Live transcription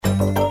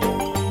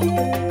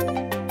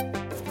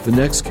The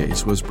next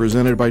case was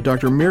presented by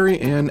Dr. Mary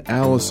Ann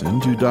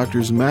Allison to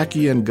Drs.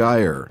 Mackey and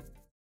Geyer.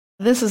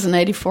 This is an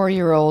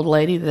 84-year-old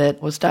lady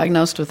that was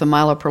diagnosed with a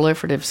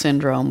myeloproliferative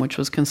syndrome, which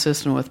was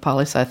consistent with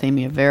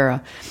polycythemia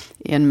vera,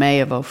 in May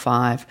of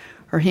 2005.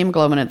 Her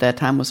hemoglobin at that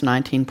time was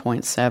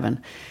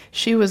 19.7.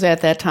 She was at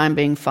that time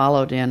being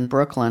followed in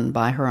Brooklyn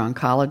by her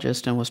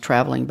oncologist and was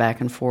traveling back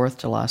and forth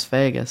to Las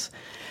Vegas.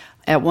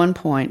 At one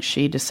point,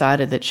 she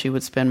decided that she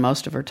would spend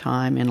most of her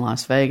time in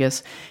Las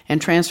Vegas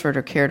and transferred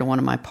her care to one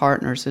of my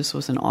partners. This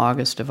was in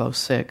August of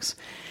 2006.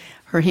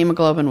 Her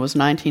hemoglobin was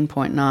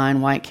 19.9,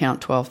 white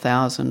count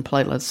 12,000,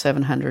 platelets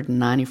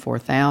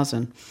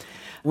 794,000.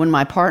 When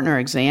my partner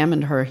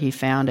examined her, he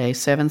found a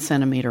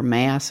 7-centimeter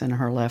mass in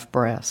her left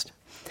breast.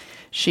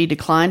 She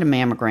declined a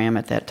mammogram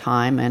at that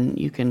time, and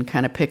you can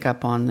kind of pick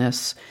up on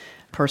this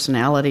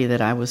personality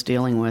that I was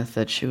dealing with,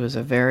 that she was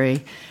a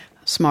very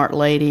smart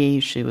lady.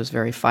 She was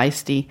very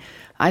feisty.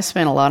 I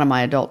spent a lot of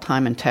my adult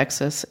time in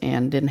Texas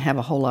and didn't have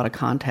a whole lot of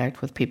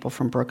contact with people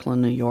from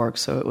Brooklyn, New York,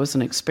 so it was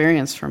an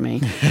experience for me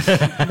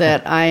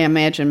that I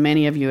imagine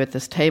many of you at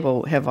this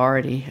table have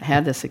already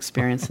had this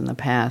experience in the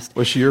past.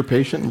 Was she your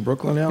patient in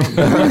Brooklyn now?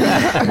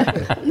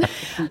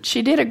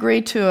 She did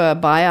agree to a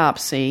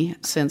biopsy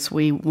since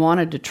we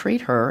wanted to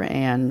treat her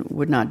and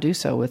would not do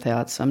so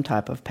without some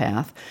type of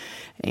path.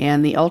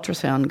 And the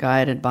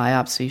ultrasound-guided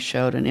biopsy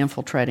showed an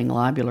infiltrating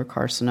lobular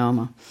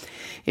carcinoma.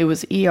 It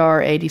was ER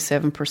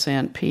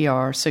 87%,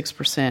 PR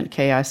 6%,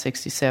 KI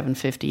 67,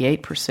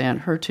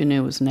 58%.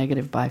 HER2/neu was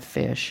negative by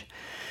FISH.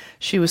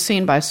 She was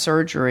seen by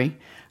surgery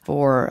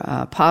for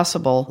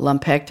possible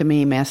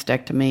lumpectomy,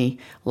 mastectomy.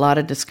 A lot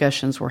of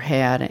discussions were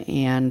had,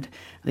 and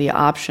the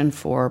option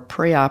for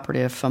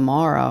preoperative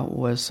Femara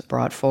was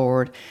brought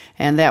forward,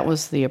 and that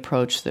was the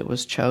approach that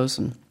was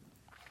chosen.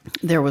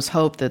 There was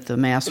hope that the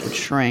mass would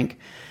shrink.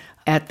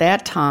 At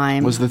that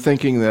time... Was the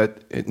thinking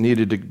that it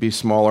needed to be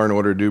smaller in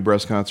order to do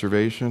breast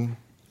conservation?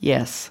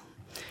 Yes.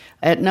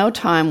 At no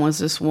time was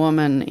this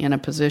woman in a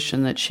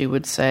position that she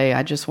would say,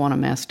 I just want a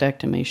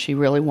mastectomy. She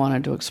really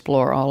wanted to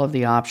explore all of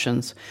the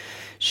options.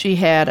 She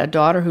had a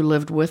daughter who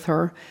lived with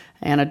her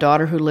and a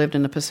daughter who lived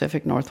in the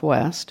Pacific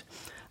Northwest.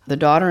 The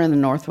daughter in the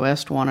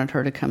Northwest wanted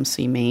her to come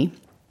see me.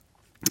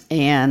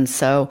 And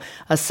so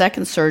a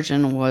second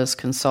surgeon was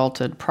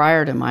consulted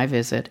prior to my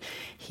visit.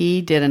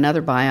 He did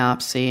another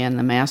biopsy, and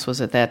the mass was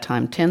at that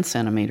time 10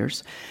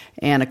 centimeters.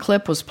 And a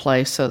clip was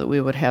placed so that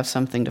we would have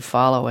something to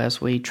follow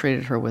as we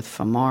treated her with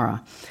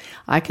Femara.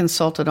 I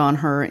consulted on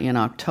her in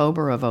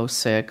October of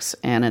 2006,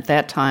 and at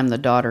that time the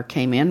daughter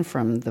came in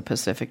from the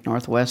Pacific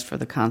Northwest for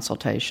the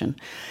consultation.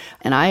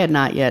 And I had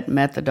not yet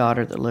met the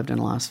daughter that lived in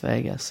Las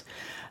Vegas.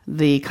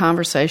 The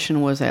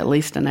conversation was at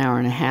least an hour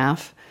and a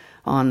half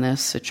on this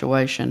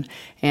situation,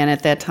 and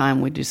at that time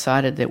we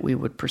decided that we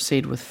would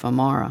proceed with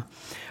Femara.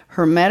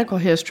 Her medical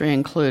history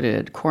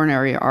included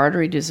coronary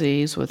artery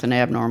disease with an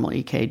abnormal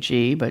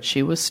EKG, but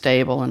she was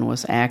stable and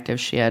was active.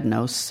 She had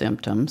no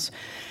symptoms.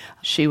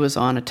 She was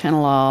on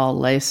atenolol,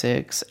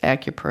 Lasix,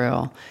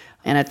 Acupril,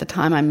 and at the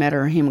time I met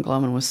her, her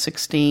hemoglobin was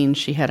 16.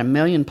 She had 1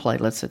 million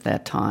platelets at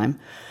that time.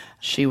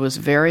 She was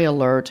very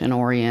alert and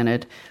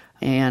oriented,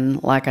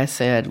 and like I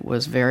said,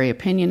 was very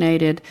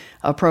opinionated,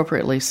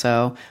 appropriately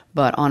so,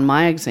 but on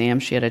my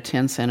exam she had a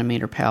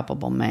 10-centimeter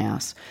palpable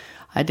mass.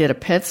 I did a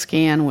PET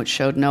scan which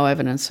showed no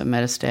evidence of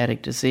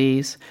metastatic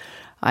disease.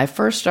 I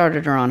first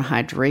started her on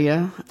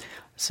Hydrea.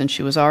 Since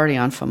she was already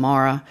on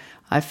Femara,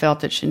 I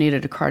felt that she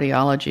needed a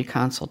cardiology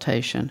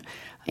consultation,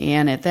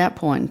 and at that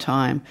point in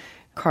time,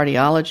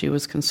 cardiology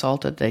was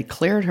consulted. They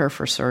cleared her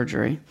for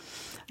surgery.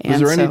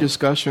 Was there any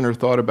discussion or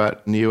thought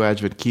about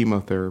neoadjuvant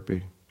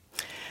chemotherapy?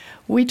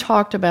 We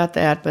talked about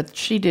that, but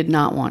she did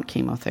not want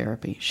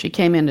chemotherapy. She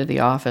came into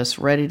the office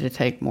ready to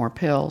take more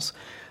pills,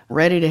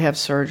 ready to have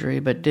surgery,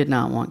 but did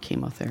not want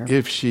chemotherapy.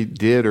 If she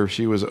did, or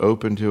she was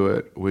open to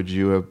it, would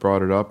you have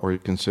brought it up or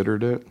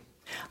considered it?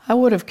 I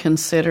would have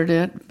considered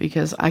it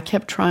because I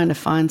kept trying to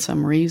find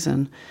some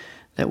reason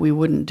that we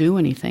wouldn't do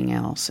anything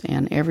else.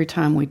 And every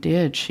time we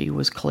did, she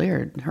was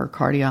cleared. Her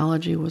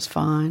cardiology was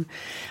fine.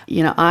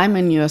 You know, I'm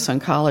in U.S.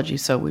 Oncology,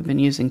 so we've been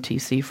using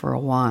TC for a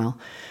while.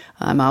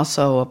 I'm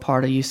also a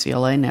part of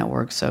UCLA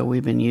Network, so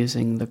we've been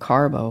using the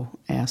carbo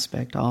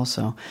aspect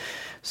also.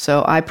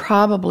 So I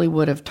probably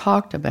would have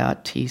talked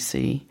about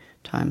TC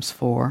times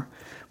 4,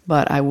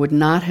 but I would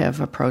not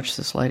have approached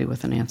this lady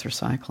with an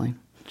anthracycline.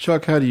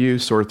 Chuck, how do you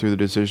sort through the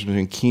decision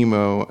between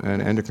chemo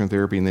and endocrine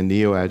therapy in the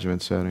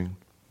neoadjuvant setting?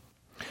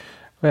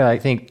 Well, I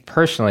think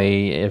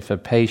personally, if a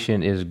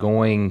patient is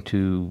going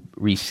to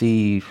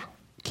receive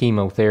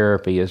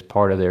chemotherapy as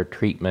part of their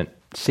treatment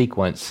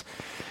sequence,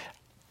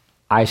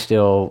 I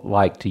still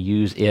like to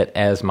use it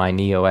as my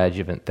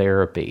neoadjuvant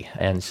therapy.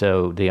 And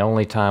so the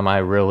only time I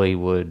really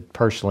would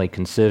personally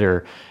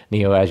consider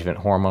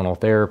neoadjuvant hormonal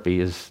therapy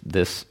is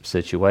this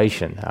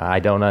situation. I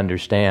don't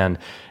understand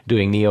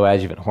doing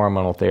neoadjuvant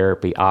hormonal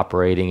therapy,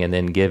 operating, and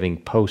then giving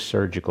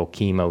post-surgical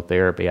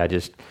chemotherapy.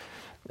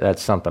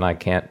 That's something I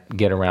can't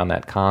get around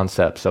that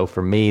concept. So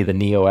for me, the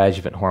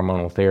neoadjuvant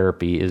hormonal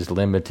therapy is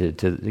limited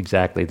to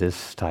exactly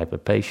this type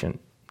of patient.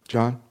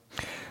 John?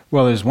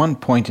 Well, there's one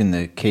point in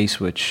the case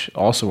which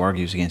also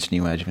argues against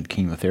neoadjuvant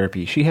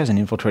chemotherapy. She has an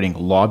infiltrating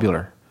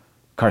lobular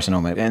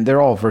carcinoma, and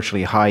they're all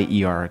virtually high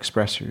ER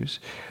expressors.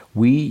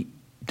 We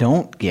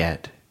don't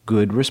get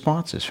good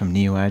responses from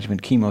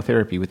neoadjuvant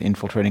chemotherapy with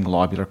infiltrating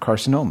lobular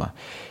carcinoma.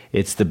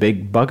 It's the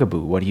big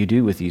bugaboo. What do you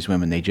do with these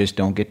women? They just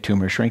don't get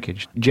tumor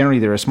shrinkage. Generally,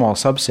 they're a small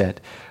subset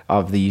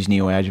of these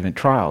neoadjuvant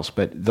trials,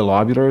 but the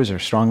lobulars are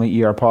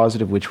strongly ER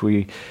positive, which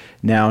we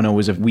now know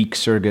is a weak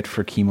surrogate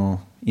for chemo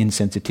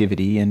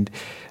insensitivity. And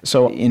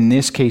so in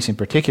this case in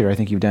particular, I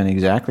think you've done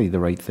exactly the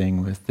right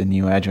thing with the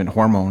neoadjuvant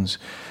hormones.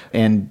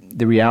 And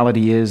the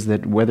reality is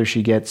that whether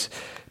she gets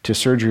to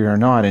surgery or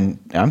not, and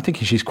I'm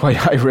thinking she's quite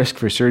high risk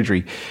for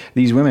surgery.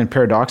 These women,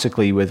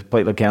 paradoxically, with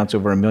platelet counts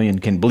over 1 million,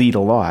 can bleed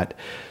a lot.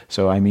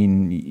 So, I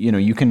mean,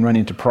 you can run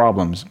into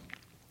problems.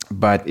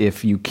 But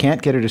if you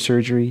can't get her to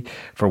surgery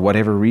for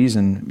whatever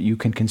reason, you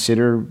can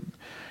consider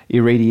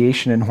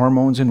irradiation and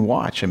hormones and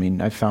watch. I mean,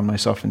 I've found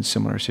myself in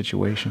similar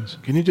situations.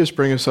 Can you just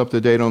bring us up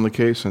to date on the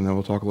case, and then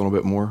we'll talk a little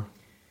bit more?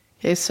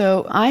 Okay,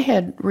 so I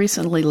had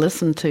recently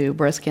listened to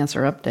Breast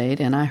Cancer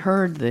Update, and I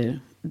heard the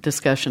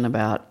discussion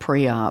about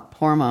pre-op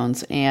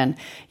hormones, and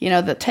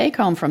the take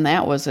home from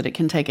that was that it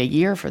can take a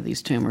year for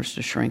these tumors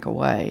to shrink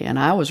away, and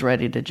I was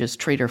ready to just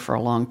treat her for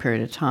a long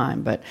period of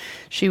time, but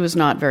she was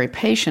not very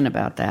patient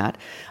about that.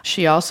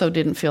 She also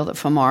didn't feel that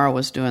Femara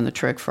was doing the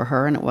trick for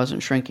her, and it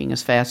wasn't shrinking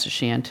as fast as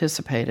she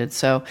anticipated.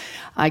 So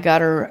I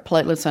got her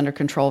platelets under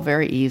control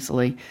very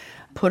easily,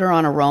 put her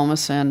on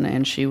Aromasin,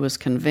 and she was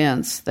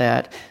convinced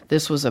that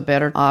this was a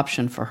better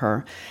option for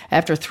her.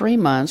 After 3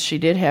 months, she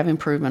did have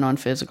improvement on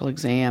physical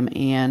exam,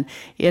 and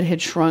it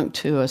had shrunk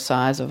to a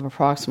size of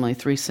approximately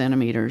 3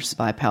 centimeters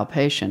by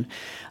palpation.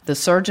 The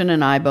surgeon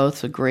and I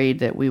both agreed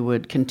that we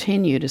would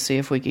continue to see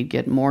if we could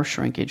get more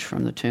shrinkage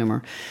from the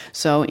tumor.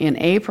 So in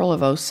April of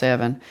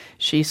 2007,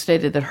 she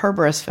stated that her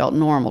breast felt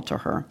normal to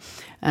her.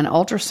 An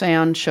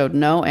ultrasound showed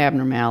no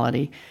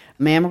abnormality.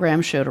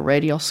 Mammogram showed a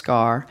radial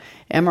scar.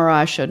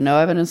 MRI showed no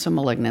evidence of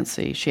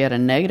malignancy. She had a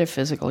negative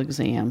physical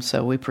exam,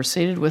 so we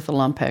proceeded with the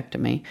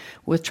lumpectomy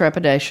with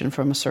trepidation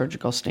from a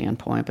surgical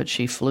standpoint, but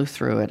she flew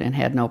through it and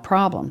had no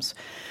problems.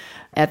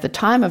 At the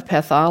time of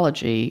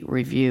pathology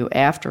review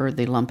after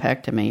the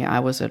lumpectomy, I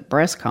was at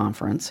breast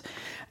conference,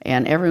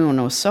 and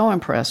everyone was so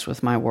impressed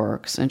with my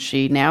work, since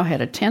she now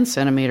had a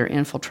 10-centimeter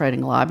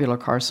infiltrating lobular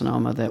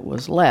carcinoma that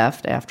was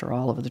left after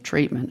all of the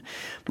treatment.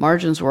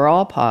 Margins were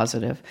all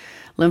positive.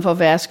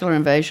 Lymphovascular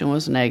invasion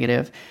was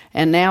negative,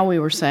 and now we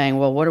were saying,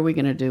 well, what are we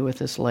going to do with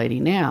this lady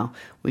now?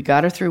 We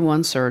got her through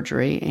one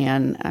surgery,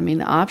 and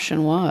the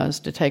option was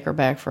to take her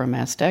back for a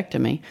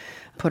mastectomy,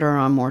 put her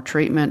on more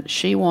treatment.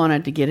 She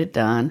wanted to get it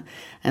done,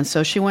 and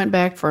so she went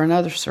back for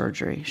another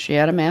surgery. She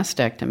had a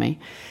mastectomy.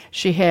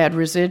 She had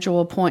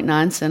residual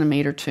 0.9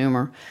 centimeter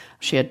tumor.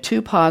 She had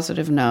 2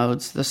 positive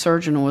nodes. The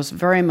surgeon was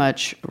very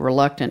much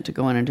reluctant to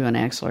go in and do an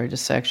axillary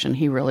dissection.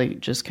 He really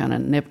just kind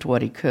of nipped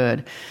what he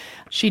could.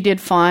 She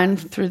did fine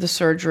through the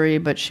surgery,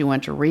 but she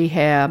went to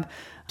rehab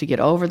to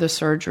get over the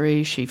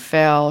surgery. She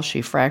fell.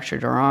 She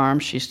fractured her arm.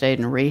 She stayed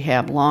in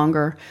rehab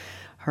longer.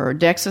 Her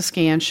DEXA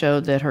scan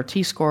showed that her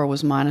T-score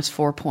was minus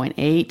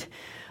 4.8.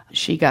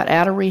 She got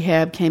out of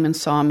rehab, came and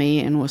saw me,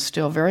 and was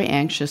still very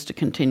anxious to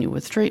continue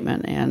with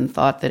treatment and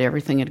thought that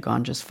everything had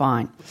gone just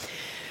fine.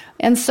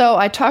 And so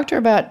I talked to her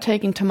about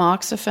taking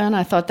tamoxifen.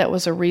 I thought that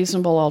was a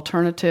reasonable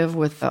alternative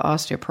with the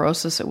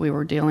osteoporosis that we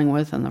were dealing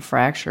with and the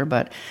fracture,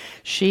 but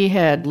she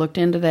had looked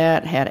into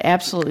that, had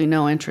absolutely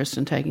no interest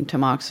in taking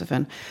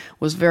tamoxifen,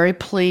 was very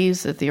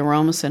pleased that the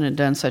Aromasin had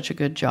done such a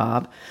good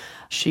job.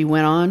 She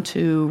went on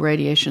to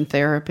radiation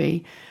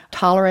therapy,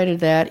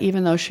 tolerated that,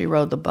 even though she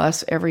rode the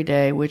bus every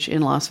day, which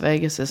in Las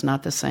Vegas is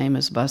not the same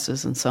as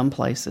buses in some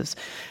places.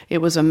 It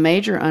was a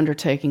major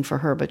undertaking for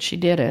her, but she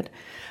did it.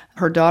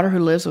 Her daughter who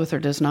lives with her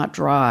does not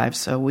drive,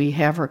 so we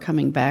have her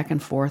coming back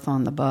and forth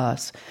on the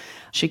bus.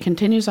 She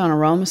continues on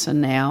Aromasin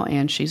now,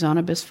 and she's on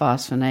a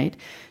bisphosphonate.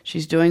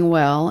 She's doing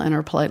well, and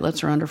her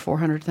platelets are under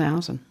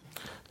 400,000.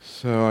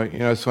 So,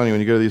 it's funny, when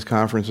you go to these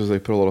conferences, they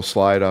put a little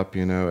slide up,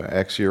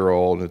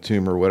 X-year-old, a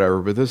tumor,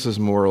 whatever, but this is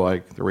more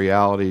like the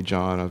reality,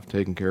 John, of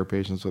taking care of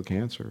patients with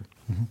cancer.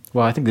 Mm-hmm.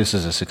 Well, I think this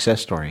is a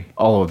success story,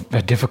 all of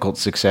a difficult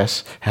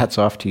success. Hats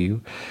off to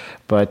you.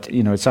 But,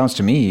 it sounds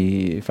to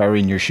me, if I were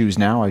in your shoes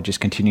now, I'd just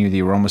continue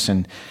the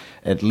Aromasin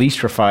at least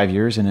for 5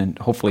 years, and then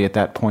hopefully at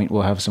that point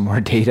we'll have some more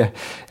data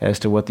as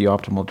to what the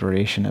optimal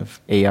duration of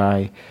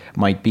AI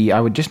might be. I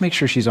would just make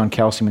sure she's on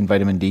calcium and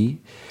vitamin D.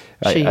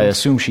 I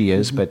assume she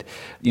is, mm-hmm. But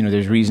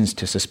there's reasons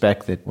to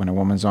suspect that when a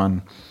woman's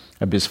on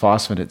a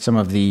bisphosphonate, some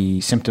of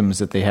the symptoms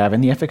that they have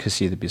and the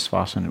efficacy of the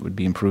bisphosphonate would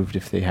be improved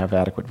if they have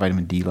adequate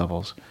vitamin D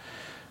levels.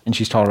 And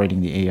she's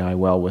tolerating the AI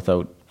well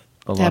without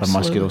a lot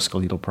Absolutely. of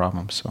musculoskeletal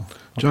problems. So,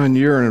 John,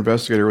 you're an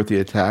investigator with the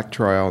ATTACK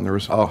trial, and there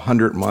was a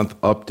 100-month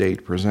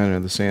update presented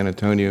at the San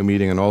Antonio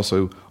meeting, and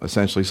also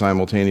essentially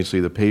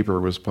simultaneously the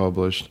paper was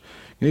published.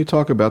 Can you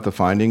talk about the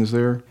findings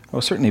there? Oh,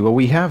 certainly. Well,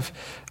 we have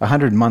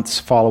 100 months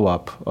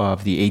follow-up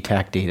of the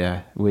ATAC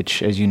data,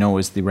 which, as you know,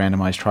 is the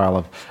randomized trial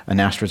of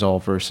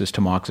anastrozole versus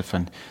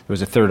tamoxifen. There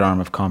was a third arm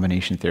of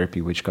combination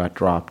therapy which got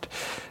dropped.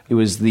 It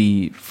was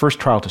the first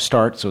trial to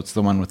start, so it's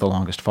the one with the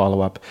longest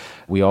follow-up.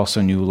 We also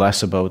knew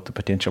less about the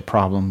potential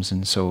problems,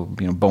 and so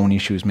bone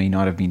issues may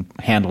not have been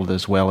handled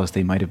as well as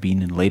they might have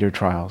been in later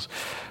trials.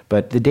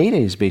 But the data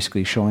is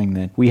basically showing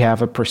that we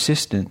have a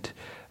persistent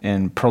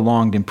and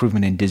prolonged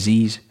improvement in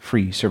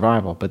disease-free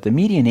survival. But the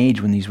median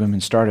age when these women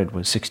started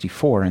was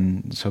 64,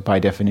 and so by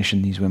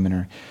definition these women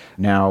are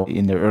now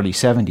in their early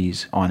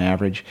 70s on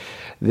average.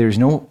 There's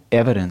no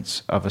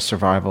evidence of a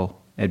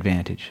survival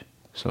advantage.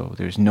 So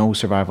there's no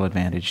survival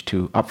advantage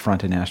to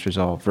upfront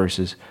anastrozole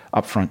versus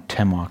upfront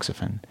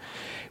tamoxifen,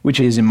 which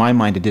is, in my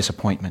mind, a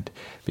disappointment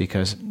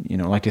because, I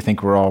like to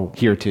think we're all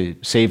here to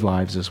save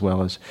lives as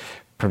well as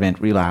prevent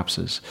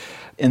relapses.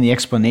 And the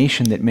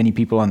explanation that many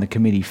people on the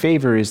committee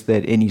favor is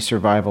that any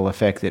survival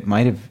effect that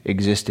might have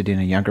existed in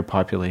a younger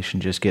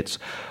population just gets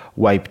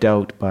wiped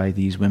out by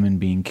these women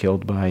being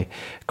killed by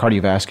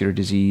cardiovascular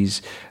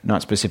disease,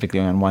 not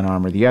specifically on one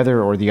arm or the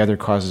other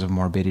causes of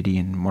morbidity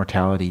and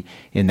mortality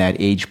in that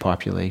age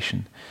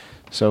population.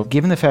 So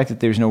given the fact that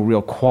there's no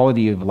real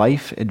quality of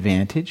life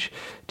advantage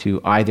to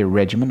either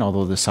regimen,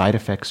 although the side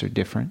effects are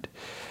different,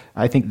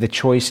 I think the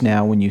choice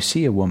now when you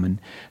see a woman,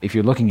 if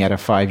you're looking at a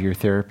 5-year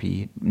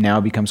therapy, now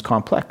becomes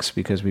complex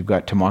because we've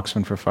got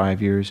tamoxifen for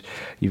 5 years,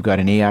 you've got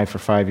an AI for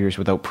 5 years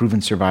without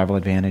proven survival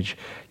advantage,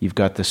 you've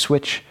got the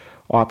switch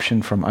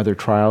option from other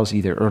trials,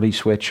 either early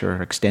switch or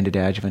extended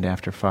adjuvant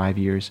after 5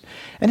 years.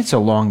 And it's a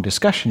long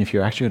discussion if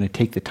you're actually going to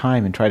take the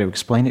time and try to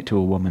explain it to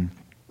a woman.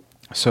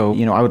 So,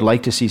 I would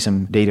like to see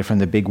some data from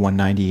the Big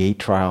 198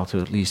 trial to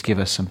at least give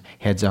us some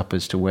heads up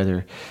as to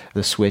whether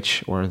the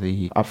switch or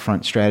the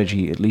upfront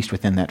strategy, at least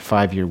within that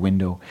 5-year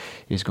window,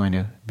 is going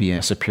to be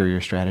a superior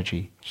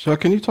strategy. So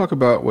can you talk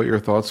about what your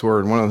thoughts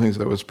were? And one of the things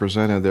that was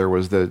presented there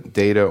was the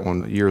data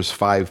on years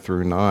 5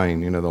 through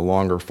 9, the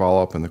longer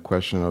follow-up and the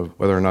question of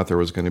whether or not there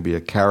was going to be a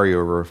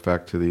carryover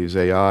effect to these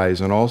AIs,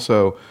 and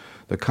also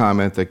the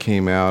comment that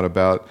came out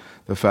about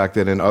the fact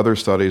that in other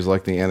studies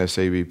like the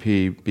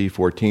NSABP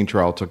B14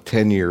 trial took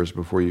 10 years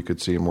before you could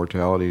see a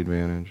mortality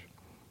advantage.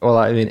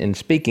 Well, in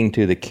speaking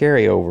to the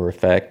carryover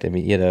effect,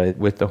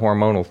 with the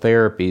hormonal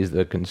therapies,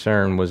 the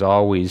concern was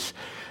always,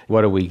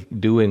 what are we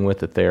doing with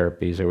the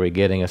therapies? Are we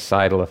getting a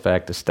sidal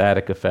effect, a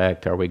static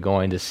effect? Are we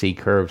going to see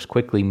curves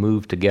quickly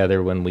move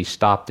together when we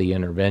stop the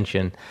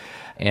intervention?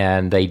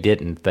 And they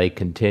didn't. They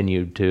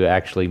continued to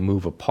actually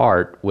move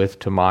apart with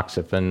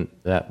tamoxifen.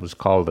 That was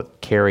called a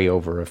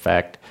carryover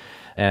effect.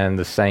 And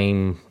the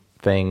same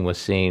thing was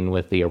seen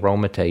with the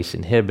aromatase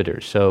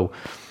inhibitors. So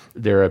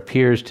there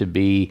appears to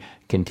be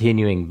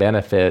continuing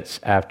benefits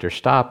after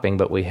stopping,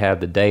 but we have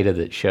the data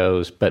that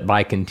shows, but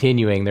by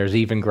continuing, there's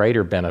even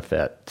greater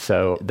benefit.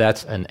 So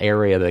that's an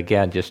area that,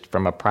 again, just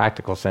from a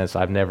practical sense,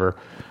 I've never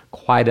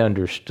quite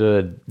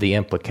understood the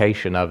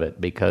implication of it,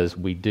 because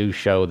we do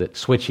show that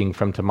switching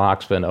from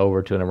tamoxifen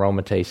over to an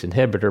aromatase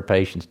inhibitor,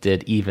 patients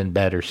did even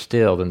better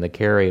still than the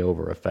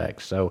carryover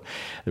effect. So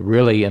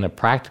really, in a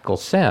practical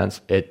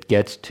sense, it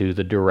gets to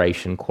the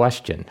duration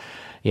question.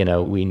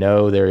 We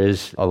know there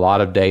is a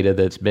lot of data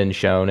that's been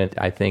shown, and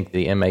I think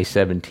the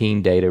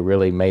MA17 data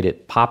really made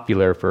it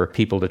popular for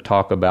people to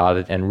talk about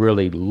it and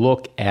really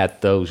look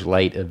at those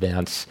late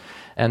events.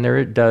 And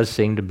there does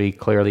seem to be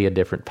clearly a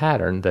different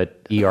pattern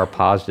that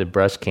ER-positive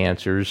breast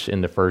cancers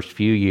in the first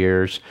few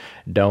years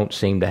don't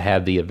seem to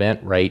have the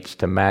event rates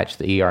to match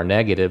the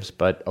ER-negatives,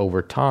 but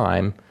over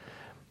time,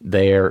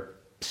 they're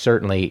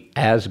certainly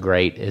as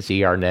great as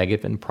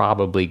ER-negative and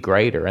probably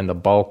greater, and the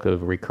bulk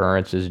of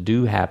recurrences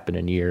do happen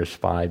in years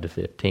 5 to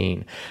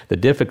 15. The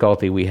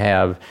difficulty we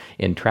have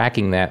in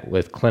tracking that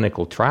with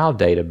clinical trial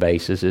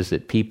databases is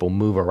that people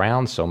move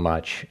around so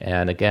much.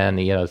 And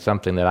again,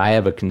 something that I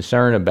have a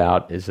concern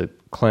about as a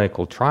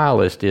clinical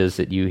trialist is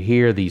that you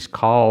hear these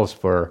calls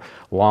for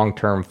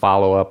long-term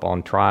follow-up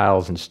on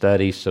trials and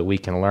studies so we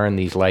can learn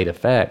these late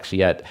effects,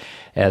 yet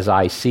as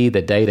I see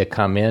the data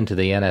come into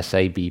the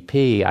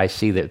NSABP, I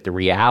see that the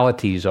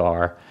realities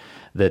are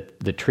that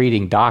the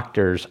treating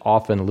doctors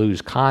often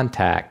lose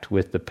contact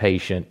with the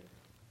patient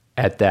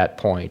at that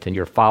point, and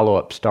your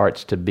follow-up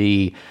starts to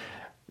be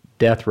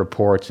death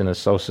reports in a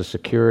Social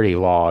Security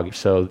log.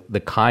 So the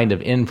kind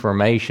of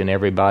information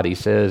everybody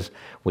says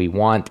we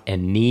want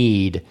and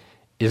need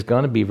is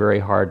going to be very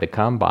hard to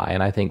come by.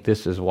 And I think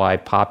this is why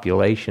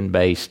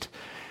population-based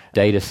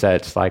data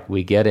sets like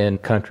we get in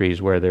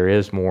countries where there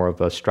is more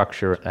of a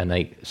structure and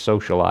a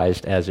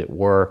socialized, as it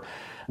were,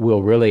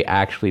 will really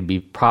actually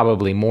be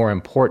probably more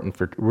important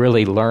for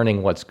really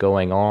learning what's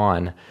going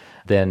on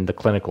than the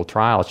clinical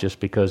trials,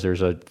 just because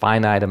there's a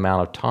finite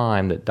amount of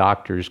time that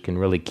doctors can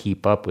really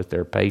keep up with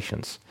their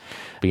patients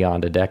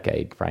beyond a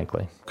decade,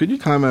 frankly. Could you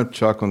comment,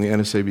 Chuck, on the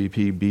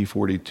NSABP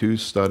B42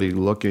 study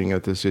looking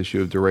at this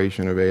issue of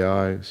duration of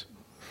AIs?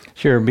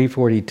 Sure.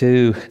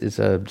 B42 is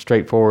a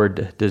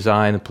straightforward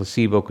design, a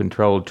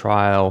placebo-controlled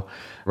trial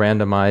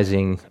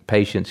randomizing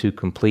patients who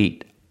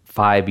complete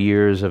 5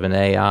 years of an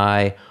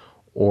AI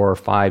or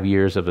 5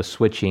 years of a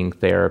switching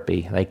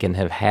therapy. They can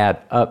have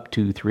had up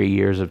to 3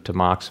 years of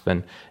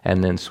tamoxifen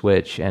and then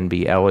switch and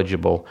be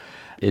eligible.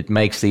 It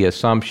makes the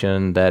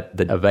assumption that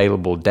the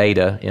available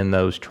data in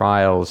those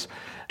trials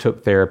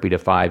took therapy to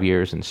 5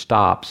 years and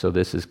stopped, so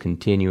this is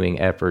continuing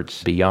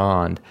efforts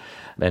beyond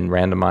and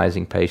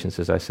randomizing patients,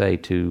 as I say,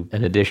 to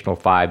an additional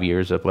 5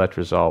 years of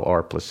letrozole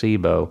or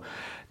placebo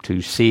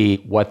to see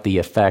what the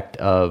effect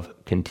of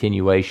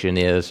continuation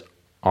is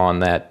on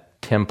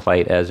that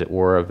template, as it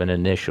were, of an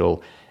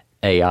initial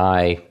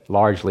AI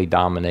largely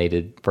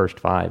dominated first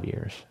 5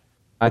 years.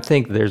 I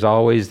think there's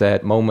always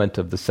that moment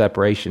of the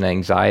separation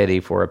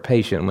anxiety for a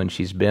patient when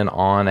she's been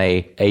on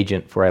a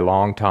agent for a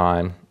long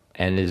time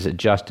and is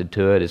adjusted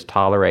to it, is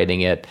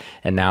tolerating it,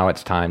 and now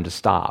it's time to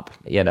stop,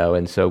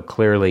 and so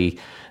clearly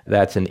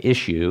that's an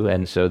issue.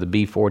 And so the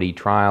B40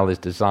 trial is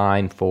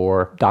designed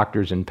for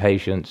doctors and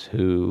patients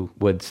who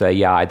would say,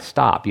 yeah, I'd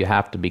stop. You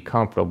have to be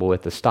comfortable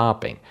with the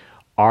stopping.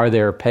 Are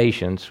there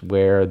patients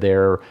where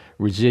their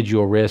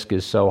residual risk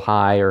is so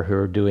high or who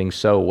are doing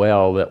so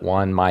well that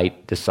one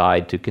might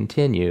decide to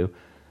continue?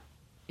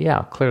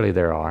 Yeah, clearly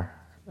there are.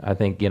 I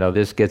think,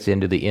 this gets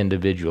into the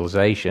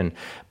individualization,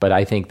 but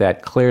I think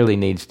that clearly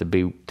needs to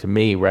be, to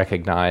me,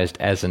 recognized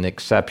as an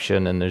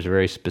exception, and there's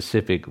very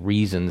specific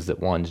reasons that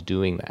one's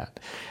doing that,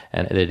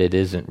 and that it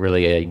isn't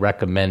really a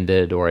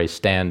recommended or a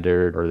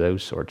standard or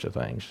those sorts of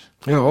things.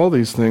 Yeah, all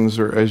these things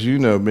are, as you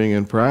know, being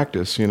in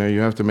practice, you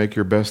have to make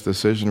your best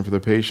decision for the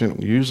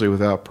patient, usually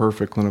without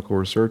perfect clinical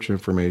research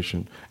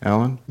information.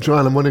 Alan?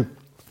 John, I'm wondering,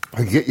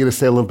 I get you to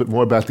say a little bit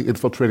more about the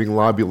infiltrating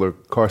lobular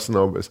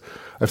carcinomas.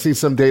 I've seen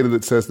some data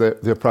that says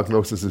that their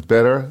prognosis is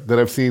better. Then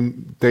I've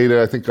seen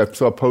data, I think I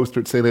saw a poster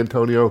at San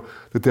Antonio,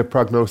 that their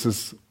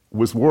prognosis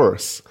was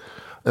worse.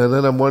 And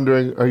then I'm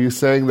wondering, are you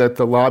saying that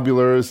the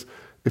lobulars,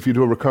 if you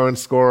do a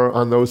recurrence score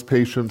on those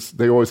patients,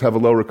 they always have a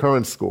low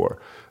recurrence score?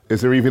 Is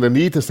there even a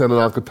need to send an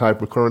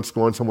Oncotype recurrence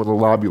score on someone with a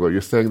lobular?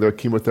 You're saying they're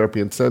chemotherapy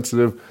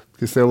insensitive.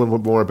 Can you say a little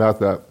bit more about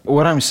that?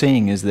 What I'm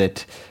saying is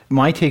that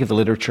my take of the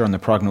literature on the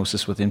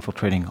prognosis with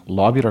infiltrating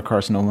lobular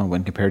carcinoma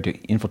when compared to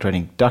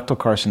infiltrating ductal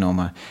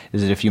carcinoma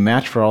is that if you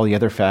match for all the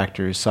other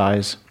factors,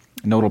 size,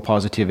 nodal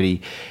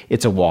positivity,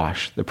 it's a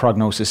wash. The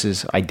prognosis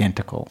is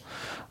identical.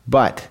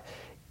 But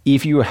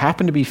if you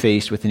happen to be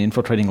faced with an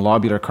infiltrating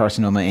lobular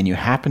carcinoma and you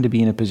happen to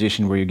be in a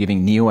position where you're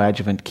giving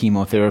neoadjuvant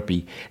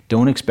chemotherapy,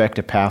 don't expect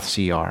a path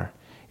CR.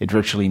 It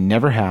virtually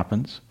never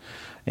happens.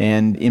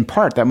 And in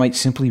part, that might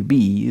simply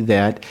be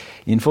that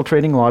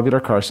infiltrating lobular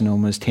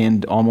carcinomas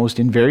tend almost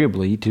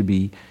invariably to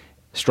be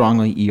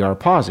strongly ER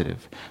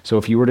positive. So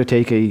if you were to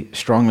take a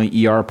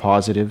strongly ER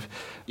positive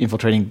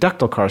infiltrating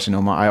ductal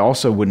carcinoma, I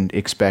also wouldn't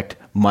expect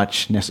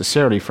much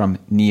necessarily from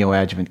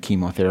neoadjuvant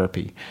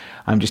chemotherapy.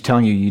 I'm just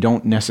telling you, you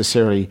don't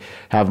necessarily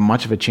have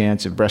much of a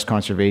chance of breast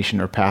conservation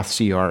or path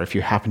CR if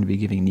you happen to be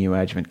giving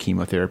neoadjuvant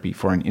chemotherapy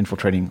for an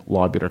infiltrating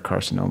lobular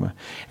carcinoma.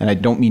 And I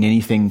don't mean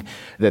anything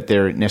that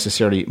their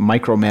necessarily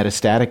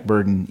micrometastatic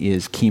burden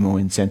is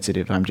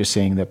chemoinsensitive. I'm just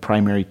saying the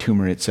primary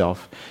tumor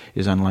itself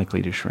is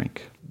unlikely to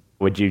shrink.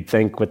 Would you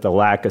think with the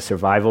lack of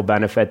survival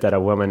benefit that a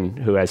woman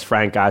who has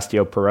frank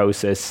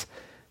osteoporosis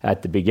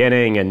at the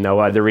beginning and no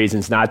other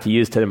reasons not to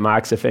use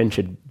tamoxifen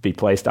should be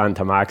placed on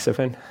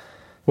tamoxifen?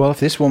 Well, if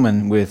this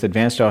woman with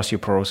advanced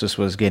osteoporosis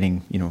was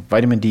getting,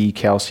 vitamin D,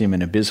 calcium,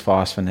 and a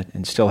bisphosphonate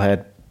and still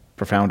had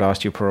profound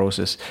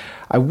osteoporosis,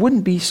 I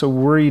wouldn't be so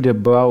worried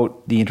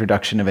about the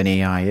introduction of an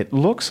AI. It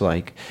looks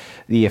like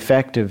the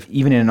effect of,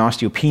 even in an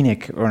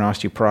osteopenic or an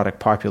osteoporotic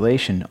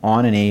population,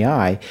 on an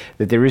AI,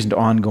 that there isn't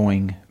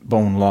ongoing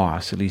bone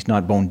loss, at least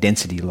not bone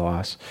density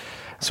loss.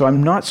 So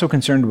I'm not so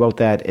concerned about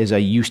that as I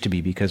used to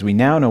be, because we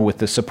now know with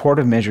the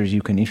supportive measures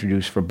you can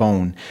introduce for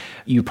bone,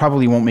 you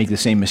probably won't make the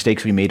same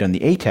mistakes we made on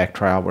the ATAC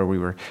trial where we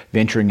were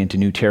venturing into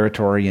new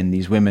territory and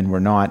these women were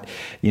not,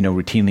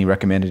 routinely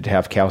recommended to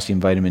have calcium,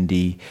 vitamin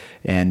D,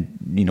 and,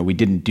 we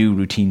didn't do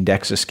routine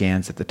DEXA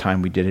scans at the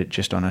time. We did it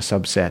just on a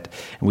subset.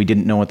 And we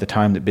didn't know at the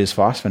time that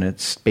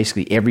bisphosphonates,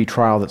 basically every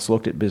trial that's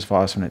looked at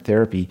bisphosphonate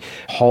therapy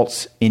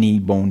halts any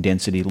bone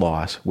density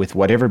loss with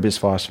whatever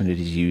bisphosphonate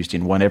is used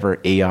in whatever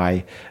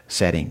AI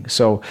setting.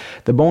 So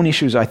the bone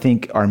issues, I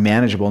think, are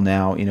manageable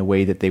now in a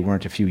way that they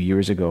weren't a few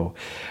years ago.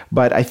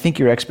 But I think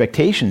your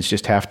expectations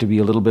just have to be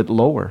a little bit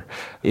lower.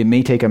 It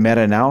may take a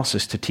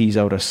meta-analysis to tease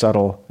out a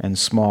subtle and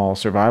small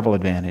survival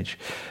advantage.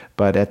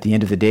 But at the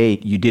end of the day,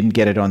 you didn't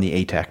get it on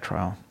the ATAC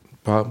trial.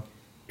 Bob?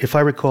 If I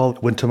recall,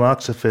 when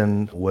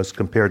tamoxifen was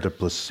compared to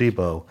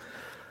placebo,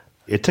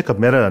 it took a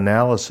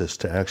meta-analysis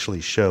to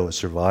actually show a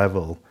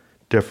survival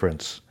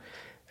difference.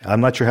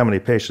 I'm not sure how many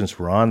patients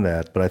were on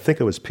that, but I think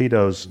it was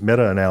Peto's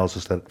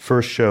meta-analysis that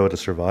first showed a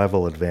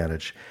survival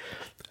advantage.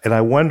 And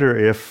I wonder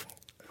if,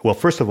 well,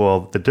 first of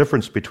all, the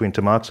difference between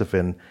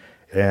tamoxifen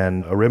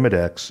and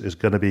Arimidex is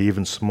going to be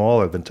even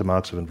smaller than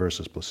tamoxifen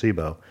versus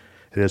placebo.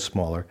 It is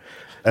smaller.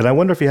 And I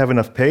wonder if you have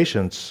enough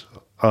patients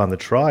on the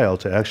trial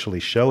to actually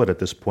show it at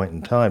this point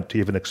in time to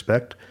even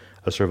expect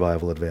a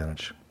survival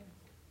advantage.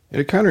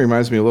 It kind of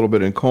reminds me a little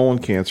bit in colon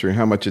cancer and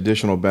how much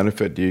additional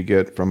benefit do you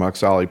get from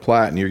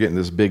oxaliplatin. You're getting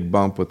this big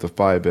bump with the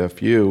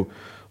 5-FU,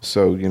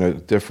 so,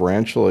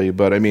 differentially.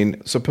 But, I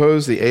mean,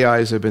 suppose the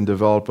AIs have been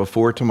developed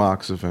before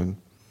tamoxifen.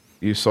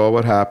 You saw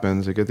what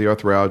happens. They get the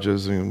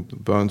arthralgias, the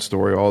bone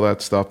story, all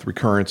that stuff, the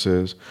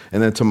recurrences.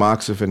 And then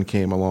tamoxifen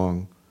came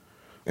along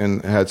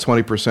and had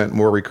 20%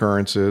 more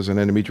recurrences and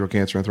endometrial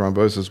cancer and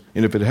thrombosis.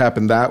 And if it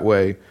happened that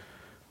way,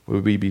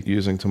 would we be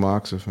using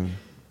tamoxifen?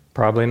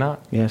 Probably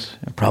not. Yes.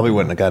 Probably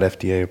wouldn't have got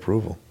FDA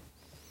approval.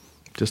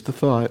 Just a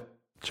thought.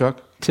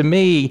 Chuck? To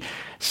me,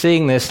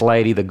 seeing this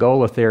lady, the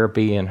goal of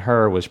therapy in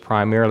her was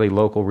primarily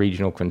local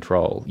regional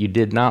control. You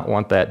did not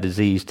want that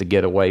disease to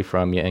get away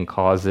from you and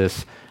cause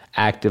this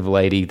active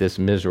lady this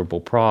miserable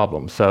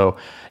problem. So,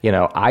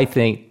 I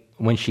think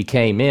when she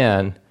came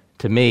in,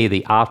 to me,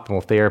 the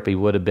optimal therapy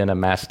would have been a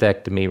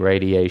mastectomy,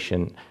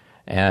 radiation,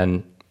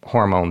 and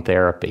hormone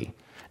therapy.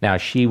 Now,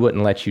 she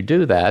wouldn't let you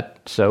do that,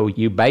 so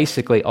you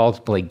basically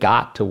ultimately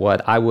got to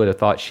what I would have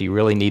thought she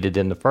really needed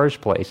in the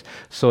first place,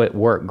 so it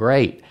worked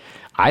great.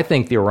 I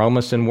think the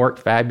Aromasin worked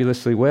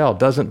fabulously well. It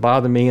doesn't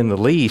bother me in the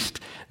least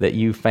that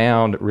you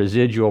found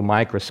residual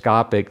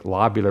microscopic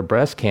lobular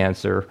breast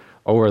cancer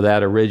over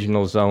that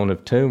original zone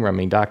of tumor. I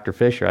mean, Dr.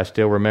 Fisher, I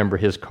still remember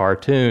his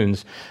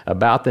cartoons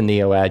about the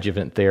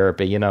neoadjuvant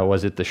therapy.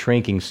 Was it the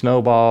shrinking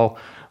snowball,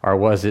 or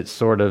was it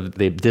sort of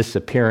the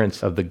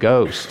disappearance of the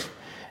ghost?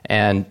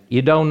 And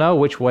you don't know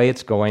which way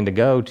it's going to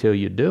go till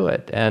you do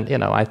it. And,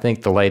 I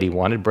think the lady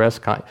wanted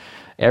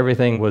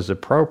everything was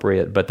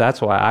appropriate, but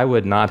that's why I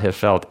would not have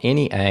felt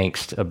any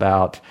angst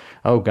about,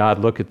 oh, God,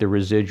 look at the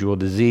residual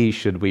disease,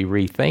 should we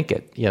rethink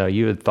it?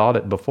 You had thought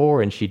it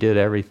before, and she did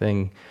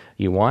everything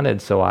you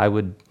wanted, so I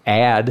would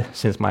add,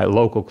 since my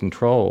local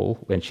control,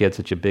 when she had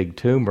such a big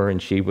tumor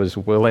and she was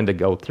willing to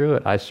go through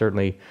it, I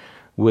certainly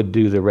would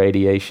do the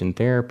radiation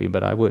therapy,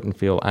 but I wouldn't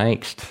feel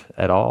angst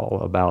at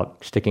all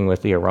about sticking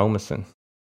with the Aromasin.